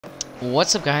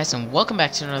What's up, guys, and welcome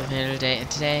back to another video today.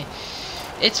 And today,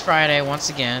 it's Friday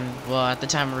once again. Well, at the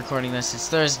time of recording this, it's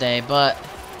Thursday, but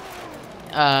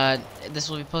this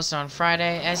will be posted on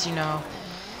Friday. As you know,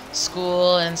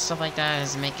 school and stuff like that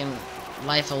is making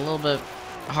life a little bit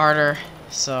harder,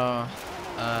 so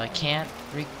can't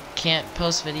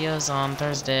post videos on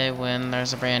Thursday when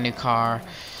there's a brand new car.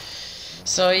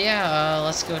 So yeah,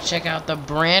 let's go check out the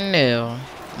brand new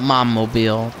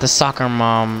MOMOBILE, the soccer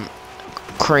mom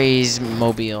craze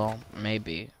mobile.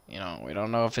 Maybe, you know, we don't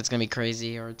know if it's gonna be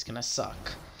crazy or it's gonna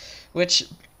suck, which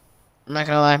I'm not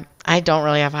gonna lie, I don't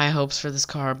really have high hopes for this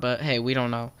car, but hey, we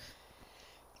don't know.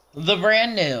 The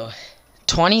brand new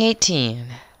 2018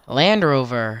 Land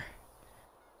Rover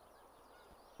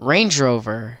Range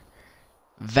Rover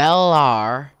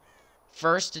Velar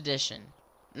First Edition.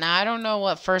 Now, I don't know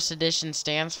what First Edition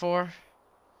stands for.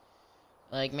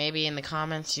 Like, maybe in the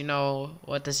comments you know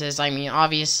what this is. I mean,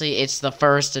 obviously, it's the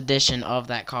first edition of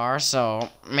that car, so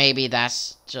maybe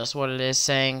that's just what it is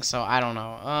saying, so I don't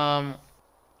know.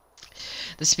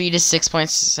 The speed is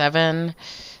 6.7,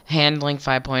 handling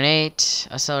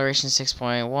 5.8, acceleration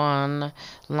 6.1,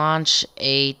 launch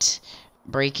 8,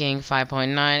 braking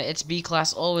 5.9. It's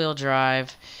B-Class all-wheel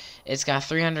drive. It's got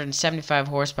 375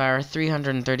 horsepower,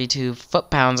 332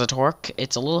 foot-pounds of torque.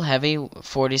 It's a little heavy,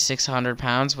 4,600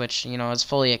 pounds, which, you know, is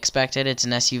fully expected. It's an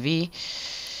SUV,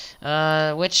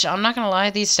 which, I'm not going to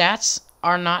lie, these stats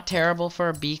are not terrible for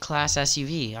a B-Class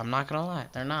SUV. I'm not going to lie,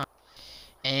 they're not.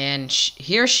 And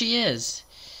here she is.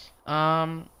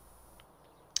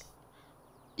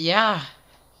 Yeah,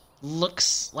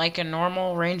 looks like a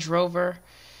normal Range Rover.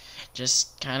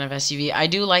 Just kind of SUV. I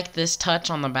do like this touch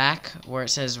on the back where it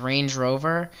says Range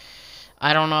Rover.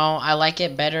 I don't know. I like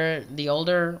it better. The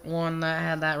older one that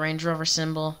had that Range Rover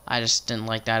symbol, I just didn't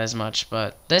like that as much.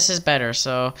 But this is better.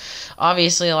 So,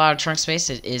 obviously, a lot of trunk space.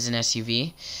 It is an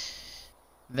SUV.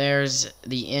 There's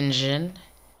the engine.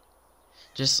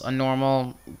 Just a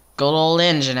normal, good old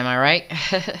engine, am I right?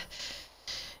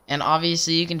 And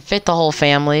obviously, you can fit the whole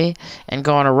family and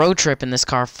go on a road trip in this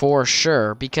car for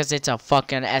sure, because it's a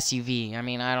fucking SUV. I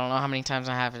mean, I don't know how many times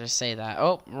I have to say that.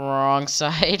 Oh, wrong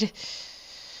side.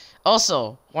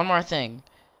 Also, one more thing.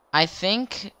 I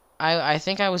think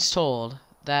I was told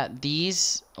that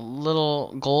these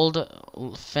little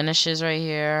gold finishes right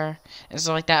here and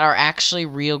stuff like that are actually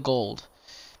real gold.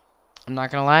 I'm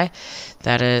not gonna lie,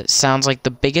 that it sounds like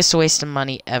the biggest waste of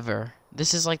money ever.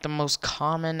 This is like the most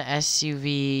common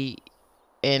SUV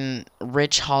in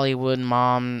rich Hollywood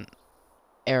mom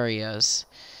areas.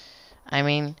 I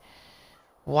mean,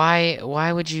 why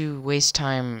would you waste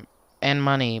time and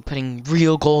money putting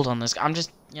real gold on this? I'm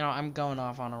just, you know, I'm going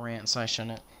off on a rant, so I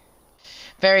shouldn't.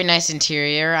 Very nice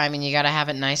interior. I mean, you gotta have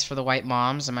it nice for the white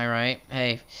moms, am I right?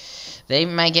 Hey, they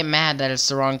might get mad that it's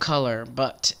the wrong color,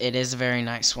 but it is a very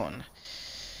nice one.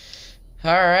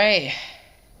 Alright.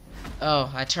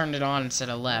 Oh, I turned it on instead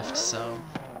of left, so...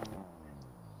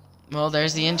 Well,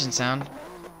 there's the engine sound.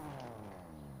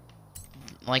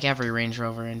 Like every Range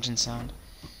Rover engine sound.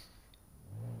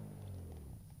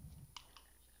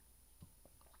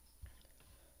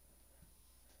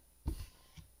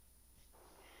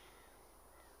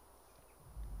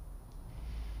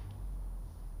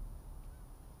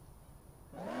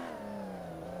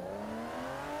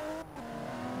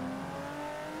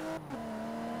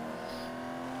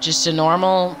 Just a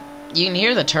normal... You can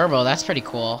hear the turbo, that's pretty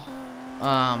cool.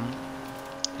 But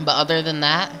other than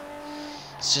that,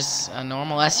 it's just a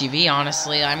normal SUV,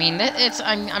 honestly. I mean,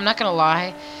 I'm not gonna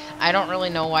lie, I don't really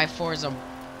know why Forza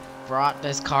brought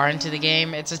this car into the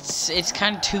game. It's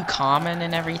kind of too common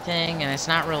and everything, and it's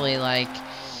not really like...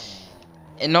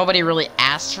 And nobody really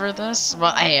asked for this,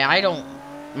 but hey, I don't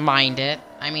mind it.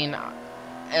 I mean...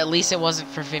 At least it wasn't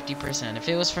for 50%. If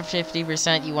it was for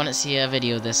 50%, you wouldn't see a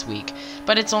video this week.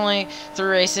 But it's only 3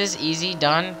 races, easy,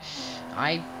 done.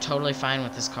 I'm totally fine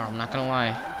with this car, I'm not gonna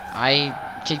lie. I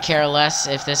could care less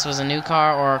if this was a new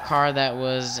car or a car that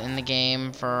was in the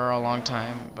game for a long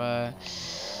time. But,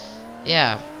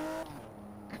 yeah.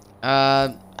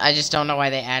 I just don't know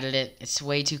why they added it. It's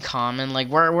way too common. Like,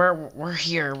 we're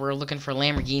here, we're looking for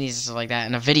Lamborghinis and stuff like that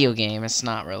in a video game. It's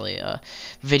not really a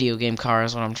video game car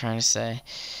is what I'm trying to say.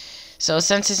 So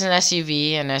since it's an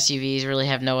SUV, and SUVs really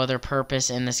have no other purpose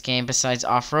in this game besides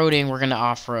off-roading, we're gonna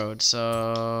off-road.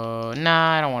 So,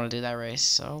 nah, I don't want to do that race.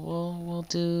 So we'll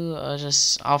do,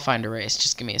 I'll find a race.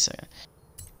 Just give me a second.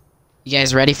 You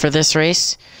guys ready for this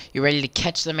race? You ready to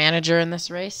catch the manager in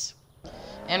this race?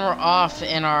 And we're off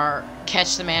in our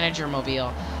Catch the Manager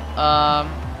mobile.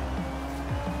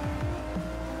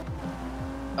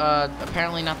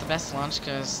 Apparently not the best launch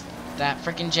because that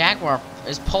freaking Jaguar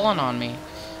is pulling on me.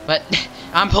 But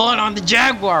I'm pulling on the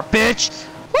Jaguar, bitch.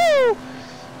 Woo!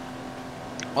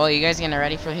 Oh, you guys getting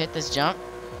ready for hit this jump?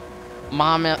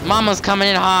 Mama's coming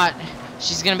in hot.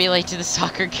 She's gonna be late to the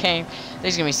soccer game.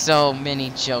 There's gonna be so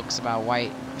many jokes about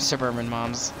white suburban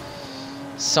moms.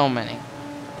 So many.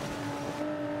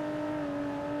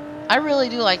 I really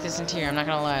do like this interior. I'm not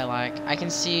gonna lie. Like, I can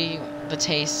see the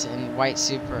taste in white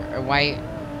super or white.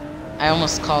 I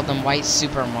almost called them white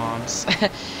super moms.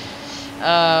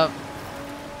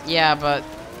 Yeah, but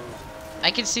I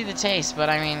can see the taste. But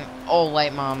I mean, old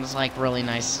white moms like really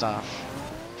nice stuff.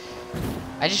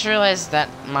 I just realized that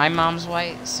my mom's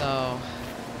white, so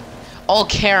all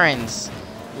Karens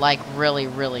like really,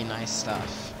 really nice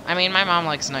stuff. I mean, my mom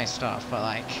likes nice stuff, but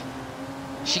like,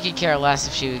 she could care less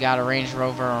if she got a Range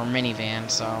Rover or a minivan,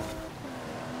 so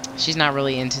she's not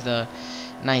really into the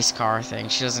nice car thing.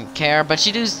 She doesn't care, but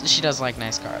she does like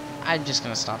nice cars. I'm just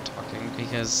gonna stop talking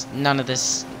because none of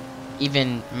this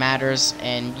even matters,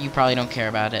 and you probably don't care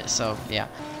about it, so yeah.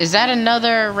 Is that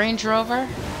another Range Rover?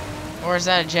 Or is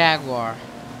that a Jaguar?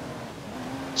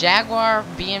 Jaguar,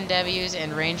 BMWs,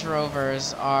 and Range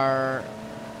Rovers are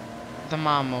the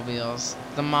mom-mobiles.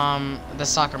 The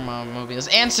soccer mom-mobiles.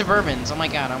 And Suburbans. Oh my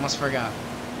god, I almost forgot.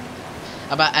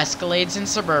 About Escalades and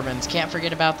Suburbans. Can't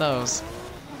forget about those.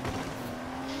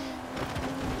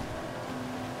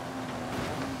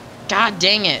 God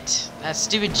dang it. That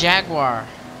stupid Jaguar.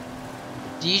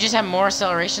 Do you just have more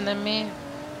acceleration than me?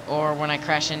 Or when I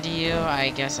crash into you,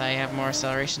 I guess I have more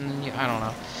acceleration than you? I don't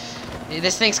know.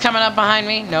 This thing's coming up behind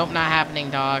me. Nope, not happening,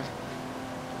 dog.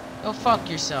 Go fuck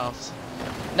yourselves.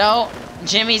 No,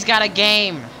 Jimmy's got a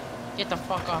game. Get the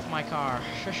fuck off my car.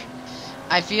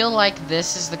 I feel like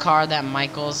this is the car that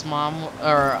Michael's mom,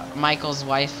 or Michael's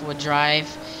wife would drive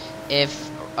if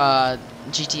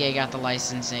GTA got the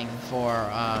licensing for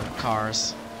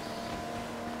cars.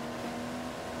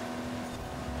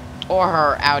 Or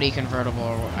her Audi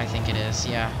convertible, I think it is,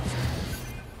 yeah.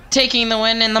 Taking the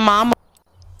win in the mom.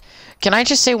 Can I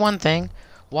just say one thing?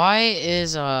 Why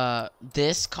is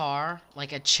this car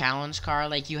like a challenge car?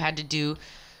 Like, you had to do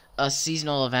a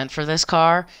seasonal event for this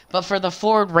car, but for the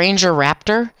Ford Ranger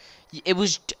Raptor, it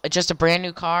was just a brand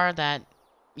new car that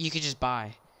you could just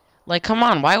buy. Like, come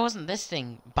on, why wasn't this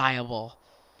thing buyable?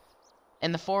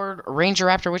 And the Ford Ranger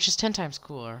Raptor, which is 10 times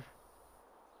cooler.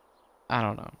 I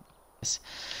don't know.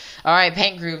 Alright,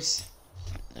 paint groups.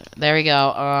 There we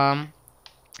go.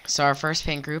 So our first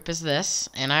paint group is this,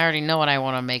 and I already know what I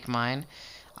want to make mine.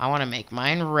 I want to make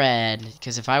mine red,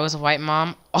 because if I was a white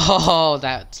mom, oh,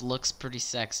 that looks pretty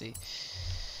sexy.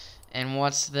 And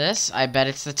what's this? I bet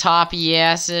it's the top.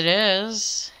 Yes, it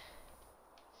is.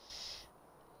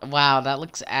 Wow, that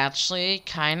looks actually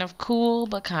kind of cool,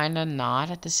 but kind of not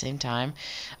at the same time.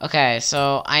 Okay,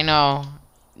 so I know,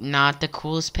 not the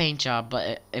coolest paint job,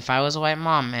 but if I was a white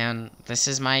mom, man, this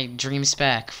is my dream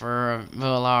spec for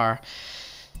Velar.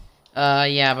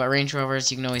 Yeah, but Range Rovers,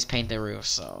 you can always paint the roof,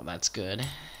 so that's good.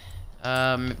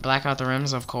 Black out the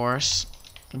rims, of course.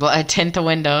 Tint the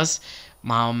windows.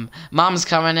 Mom's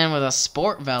coming in with a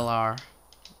Sport Velar.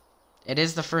 It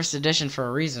is the first edition for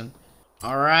a reason.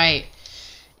 Alright.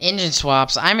 Engine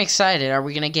swaps. I'm excited. Are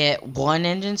we gonna get one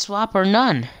engine swap or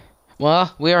none?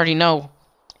 Well, we already know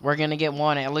we're gonna get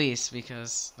one at least,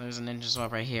 because there's an engine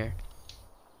swap right here.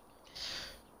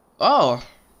 Oh!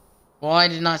 Well, I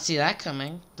did not see that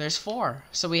coming. There's 4.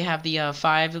 So we have the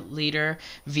 5-liter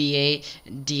V8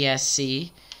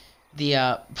 DSC,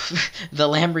 the the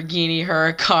Lamborghini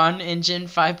Huracan engine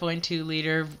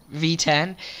 5.2-liter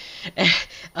V10, a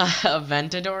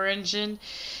Aventador engine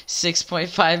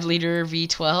 6.5-liter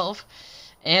V12,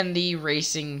 and the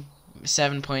racing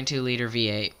 7.2-liter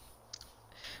V8.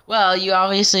 Well, you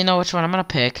obviously know which one I'm gonna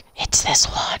pick. It's this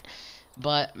one.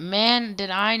 But man,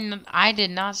 I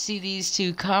did not see these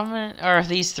two coming, or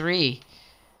these 3.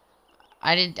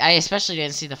 I especially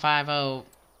didn't see the 5.0.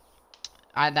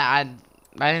 I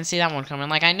didn't see that one coming.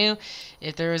 Like, I knew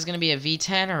if there was gonna be a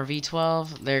V10 or a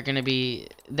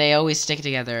V12, they always stick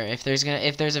together. If there's a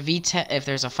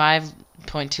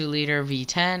 5.2 liter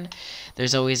V10,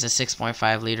 there's always a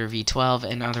 6.5 liter V12,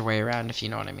 and other way around, if you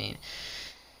know what I mean.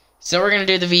 So we're going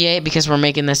to do the V8 because we're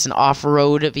making this an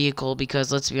off-road vehicle,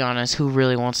 because let's be honest, who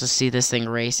really wants to see this thing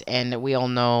race? And we all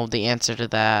know the answer to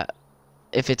that.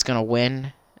 If it's going to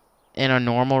win in a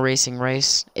normal racing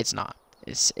race, it's not.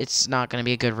 It's not going to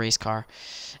be a good race car.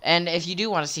 And if you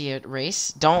do want to see it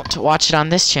race, don't watch it on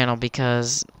this channel,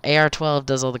 because AR12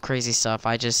 does all the crazy stuff.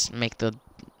 I just make the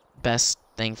best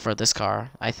thing for this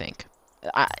car, I think.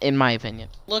 In my opinion.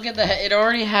 Look at that. It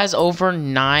already has over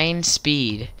 9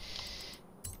 speed.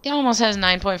 It almost has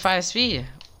 9.5 speed.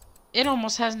 It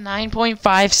almost has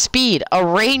 9.5 speed. A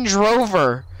Range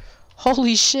Rover.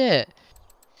 Holy shit.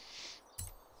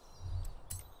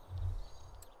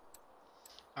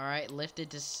 Alright,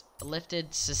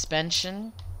 lifted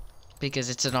suspension.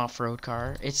 Because it's an off-road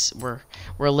car.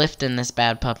 We're lifting this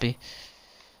bad puppy.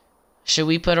 Should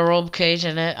we put a roll cage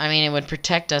in it? I mean, it would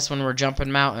protect us when we're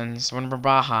jumping mountains, when we're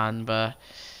bajan, but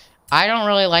I don't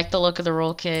really like the look of the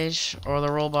roll cage or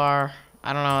the roll bar.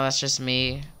 I don't know, that's just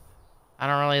me. I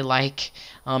don't really like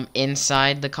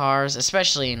inside the cars,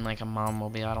 especially in like a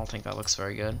MOMOBILE. I don't think that looks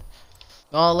very good.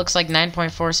 Well, it looks like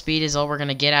 9.4 speed is all we're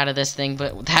gonna get out of this thing,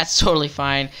 but that's totally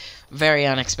fine. Very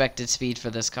unexpected speed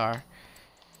for this car.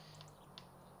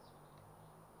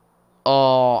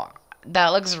 Oh, that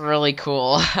looks really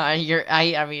cool. I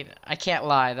mean, I can't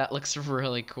lie. That looks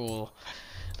really cool.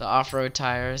 The off-road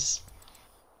tires.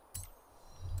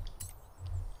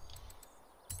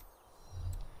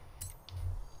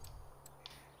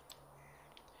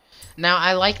 Now,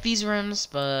 I like these rims,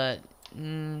 but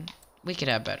we could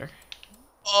have better.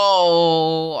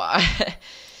 Oh,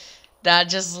 that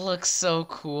just looks so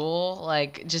cool.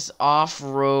 Like, just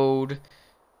off-road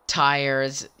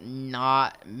tires,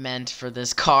 not meant for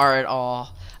this car at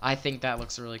all. I think that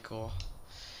looks really cool.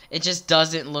 It just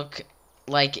doesn't look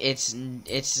like it's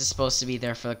supposed to be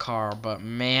there for the car, but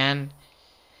man,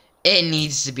 it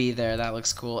needs to be there. That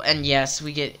looks cool. And yes,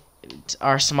 we get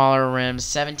our smaller rims,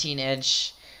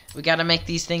 17-inch. We got to make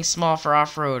these things small for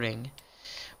off-roading.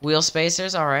 Wheel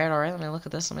spacers, all right. Let me look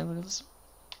at this.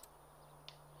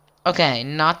 Okay,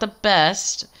 not the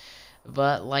best,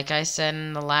 but like I said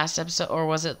in the last episode, or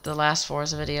was it the last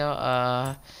Forza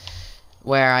video,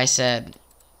 where I said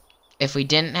if we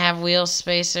didn't have wheel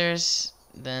spacers,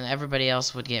 then everybody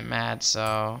else would get mad,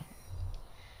 so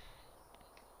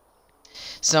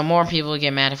more people would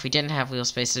get mad if we didn't have wheel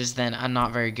spacers than a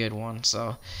not very good one,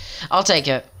 so I'll take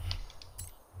it.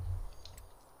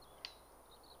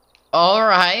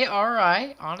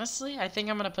 Alright. Honestly, I think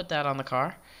I'm gonna put that on the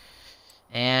car.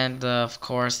 And, of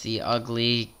course, the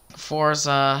ugly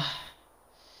Forza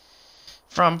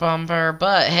front bumper.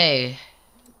 But, hey,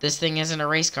 this thing isn't a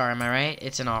race car, am I right?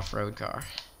 It's an off-road car.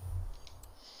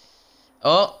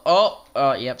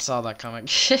 Oh, yep, saw that coming.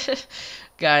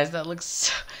 Guys, that looks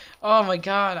so... Oh, my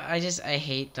God. I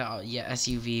hate the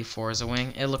SUV Forza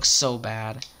wing. It looks so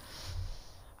bad.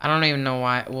 I don't even know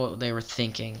what they were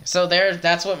thinking. So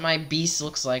that's what my beast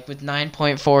looks like with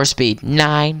 9.4 speed.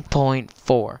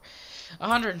 9.4.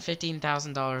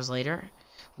 $115,000 later,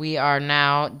 we are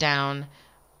now down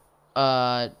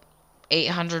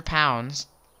 800 pounds.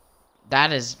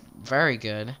 That is very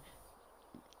good.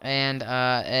 And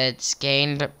it's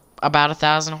gained about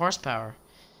 1,000 horsepower.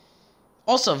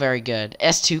 Also very good.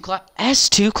 S2 class.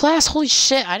 S2 class? Holy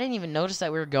shit, I didn't even notice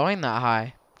that we were going that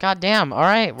high. God damn.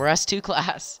 Alright, we're S2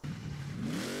 class.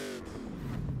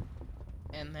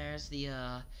 And there's the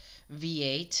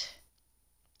V8.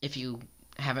 If you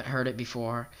haven't heard it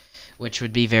before, which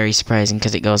would be very surprising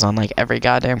because it goes on like every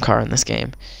goddamn car in this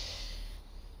game.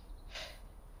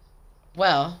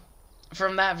 Well,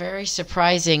 from that very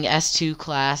surprising S2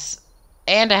 class,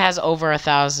 and it has over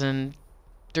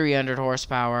 1,300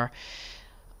 horsepower,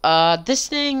 this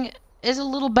thing is a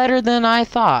little better than I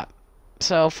thought.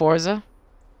 So, Forza,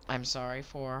 I'm sorry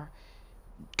for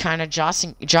kind of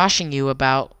joshing you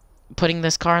about putting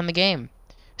this car in the game.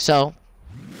 So,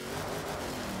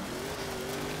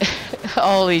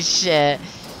 holy shit.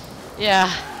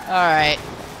 Yeah, alright.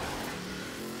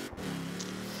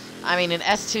 I mean, an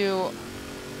S2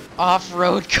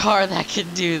 off-road car that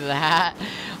can do that.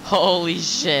 Holy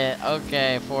shit.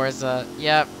 Okay, Forza.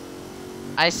 Yep.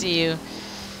 I see you.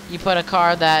 You put a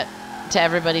car that to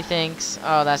everybody thinks,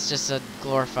 oh, that's just a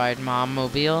glorified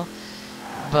MOMOBILE,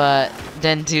 but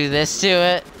then do this to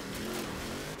it.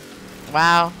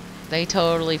 Wow, they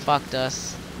totally fucked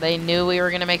us. They knew we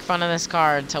were gonna make fun of this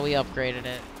car until we upgraded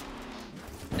it.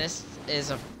 This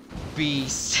is a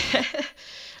beast.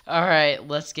 Alright,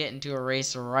 let's get into a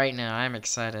race right now. I'm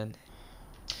excited.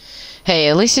 Hey,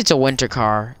 at least it's a winter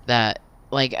car that,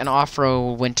 like, an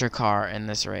off-road winter car in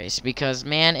this race. Because,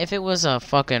 man, if it was a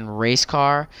fucking race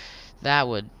car, that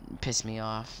would piss me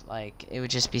off. Like, it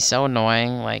would just be so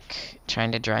annoying, like,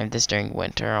 trying to drive this during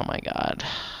winter. Oh my god.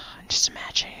 I'm just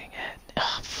imagining it.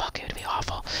 Oh, fuck, it would be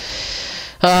awful.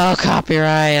 Oh,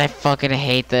 copyright. I fucking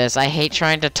hate this. I hate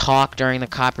trying to talk during the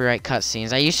copyright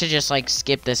cutscenes. I used to just, like,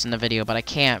 skip this in the video, but I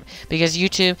can't. Because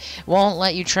YouTube won't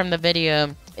let you trim the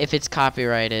video if it's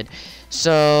copyrighted.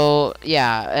 So,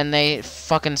 yeah, and they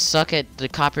fucking suck at the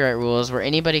copyright rules where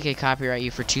anybody could copyright you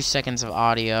for 2 seconds of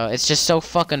audio. It's just so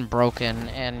fucking broken,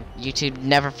 and YouTube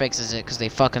never fixes it because they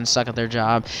fucking suck at their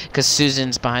job. Because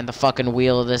Susan's behind the fucking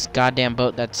wheel of this goddamn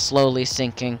boat that's slowly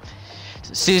sinking.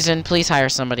 Susan, please hire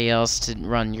somebody else to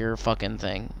run your fucking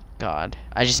thing. God,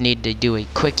 I just need to do a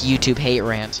quick YouTube hate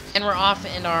rant. And we're off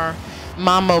in our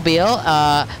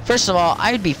MOMOBILE. First of all,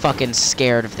 I'd be fucking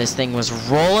scared if this thing was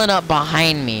rolling up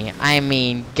behind me. I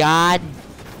mean, god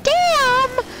damn!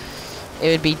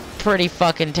 It would be pretty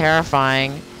fucking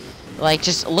terrifying. Like,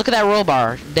 just look at that roll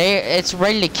bar. It's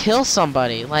ready to kill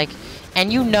somebody. Like,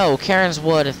 and you know Karens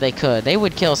would if they could. They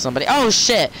would kill somebody. Oh,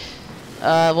 shit!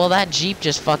 Well, that Jeep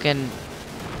just fucking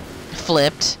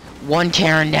flipped. 1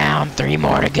 Karen down, 3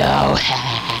 more to go.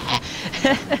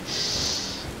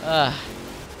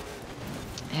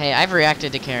 Hey, I've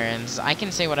reacted to Karens. I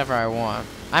can say whatever I want.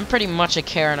 I'm pretty much a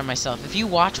Karen of myself. If you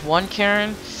watch one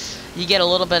Karen, you get a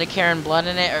little bit of Karen blood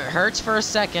in it. It hurts for a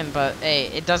second, but hey,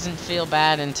 it doesn't feel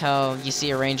bad until you see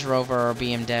a Range Rover or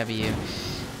BMW.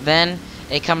 Then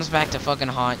it comes back to fucking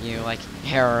haunt you like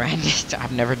heroin.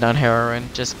 I've never done heroin,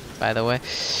 just by the way.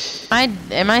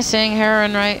 Am I saying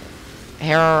heroin right?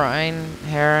 Heroin?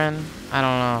 I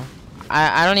don't know.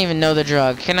 I don't even know the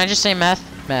drug. Can I just say meth?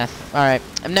 Meth. Alright.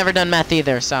 I've never done meth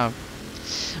either, so.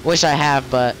 Wish I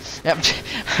have, but.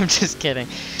 I'm just kidding.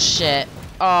 Shit.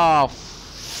 Oh,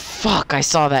 fuck. I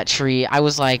saw that tree. I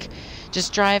was like,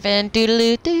 just driving.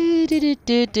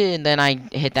 Doo-doo-doo-doo-doo-doo-doo. And then I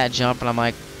hit that jump, and I'm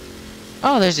like,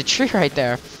 oh, there's a tree right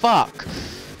there. Fuck.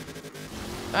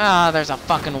 Ah, there's a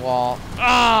fucking wall.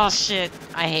 Oh, shit.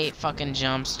 I hate fucking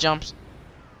jumps. Jumps.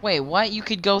 Wait, what? You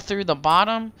could go through the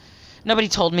bottom? Nobody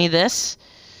told me this.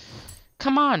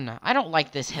 Come on. I don't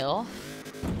like this hill.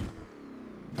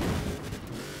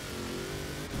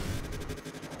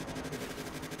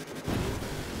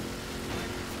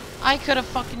 I could have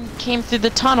fucking came through the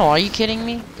tunnel. Are you kidding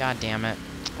me? God damn it.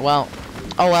 Well.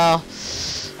 Oh well.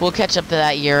 We'll catch up to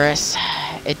that Urus.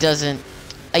 It doesn't...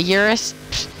 A Urus?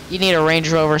 You need a Range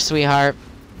Rover, sweetheart.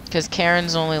 Because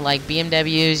Karen's only like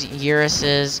BMWs,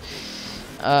 Uruses...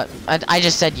 I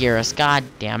just said Urus. God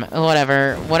damn it.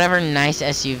 Whatever nice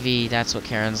SUV, that's what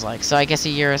Karen's like. So I guess a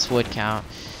Urus would count.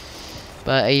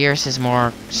 But a Urus is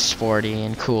more sporty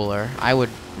and cooler. I would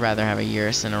rather have a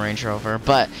Urus than a Range Rover.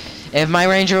 But if my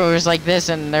Range Rover is like this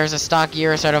and there's a stock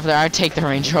Urus right over there, I'd take the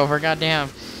Range Rover. God damn.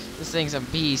 This thing's a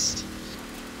beast.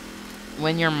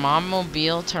 When your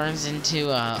MOMOBILE turns into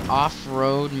a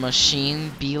off-road machine,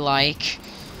 be like...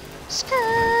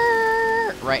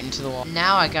 right into the wall.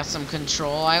 Now I got some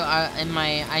control.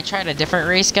 I tried a different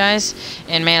race, guys,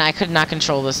 and man, I could not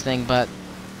control this thing, but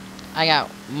I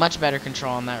got much better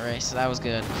control on that race, so that was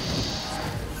good.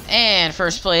 And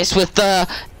first place with the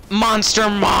Monster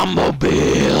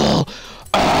MOMOBILE.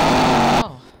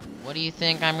 Oh, what do you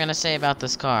think I'm gonna say about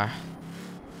this car?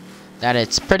 That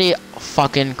it's pretty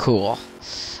fucking cool.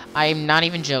 I'm not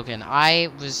even joking. I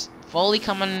was fully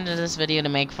coming into this video to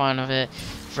make fun of it,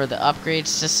 for the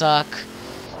upgrades to suck,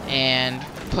 and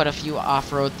put a few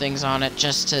off-road things on it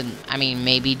just to, I mean,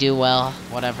 maybe do well,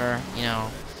 whatever, you know.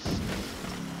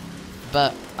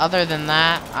 But other than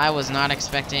that, I was not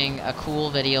expecting a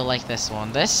cool video like this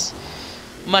one. This,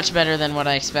 much better than what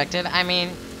I expected. I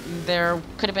mean, there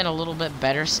could have been a little bit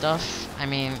better stuff. I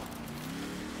mean,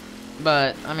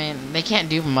 but, I mean, they can't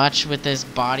do much with this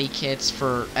body kits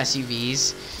for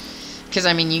SUVs. Because,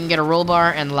 I mean, you can get a roll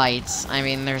bar and lights. I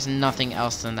mean, there's nothing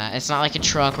else than that. It's not like a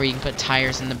truck where you can put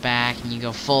tires in the back and you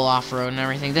go full off-road and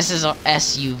everything. This is a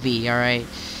SUV, alright?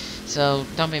 So,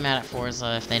 don't be mad at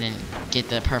Forza if they didn't get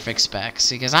the perfect specs.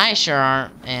 Because I sure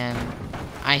aren't, and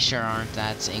I sure aren't.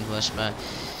 That's English, but...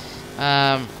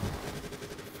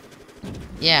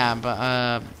 yeah,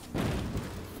 but,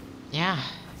 yeah.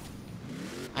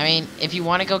 I mean, if you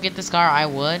want to go get this car, I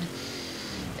would.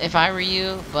 If I were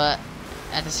you, but...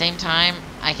 at the same time,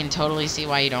 I can totally see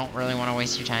why you don't really want to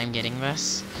waste your time getting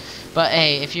this. But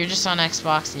hey, if you're just on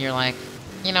Xbox and you're like,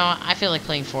 you know, I feel like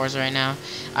playing Forza right now,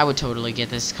 I would totally get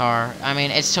this car. I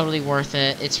mean, it's totally worth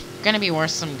it. It's going to be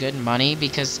worth some good money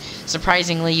because,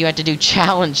 surprisingly, you had to do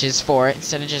challenges for it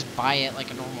instead of just buy it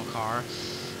like a normal car.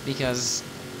 Because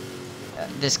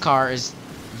this car is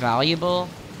valuable.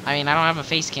 I mean, I don't have a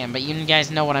face cam, but you guys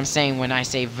know what I'm saying when I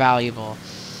say valuable.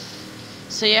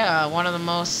 So yeah, one of the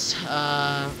most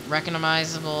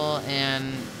recognizable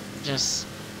and just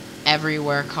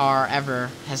everywhere car ever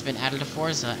has been added to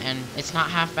Forza, and it's not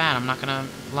half bad, I'm not gonna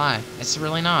lie. It's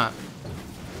really not.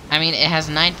 I mean, it has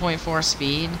 9.4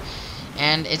 speed,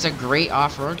 and it's a great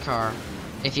off-road car.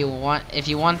 If you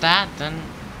want that, then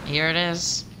here it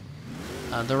is.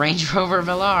 The Range Rover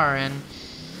Velar, and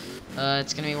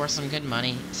it's gonna be worth some good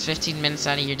money. It's 15 minutes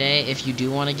out of your day. If you do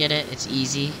want to get it, it's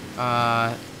easy.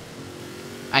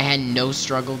 I had no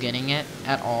struggle getting it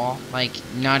at all. Like,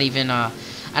 not even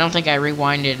I don't think I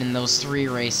rewinded in those 3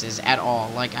 races at all.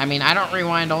 Like, I mean, I don't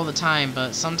rewind all the time,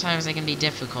 but sometimes they can be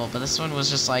difficult. But this one was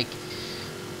just like,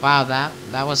 wow,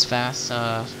 that was fast.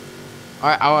 Oh,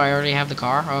 I already have the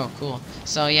car. Oh, cool.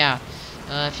 So yeah,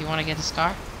 if you want to get this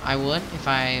car, I would if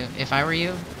I were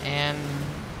you. And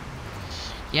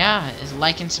yeah,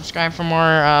 like and subscribe for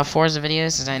more Forza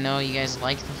videos, as I know you guys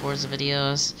like the Forza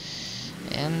videos.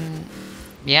 And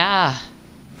yeah,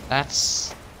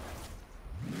 that's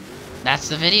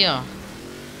the video.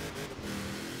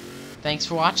 Thanks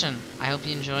for watching. I hope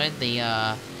you enjoyed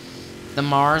the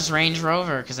Mars Range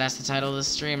Rover, because that's the title of the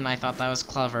stream, and I thought that was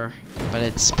clever, but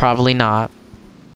it's probably not.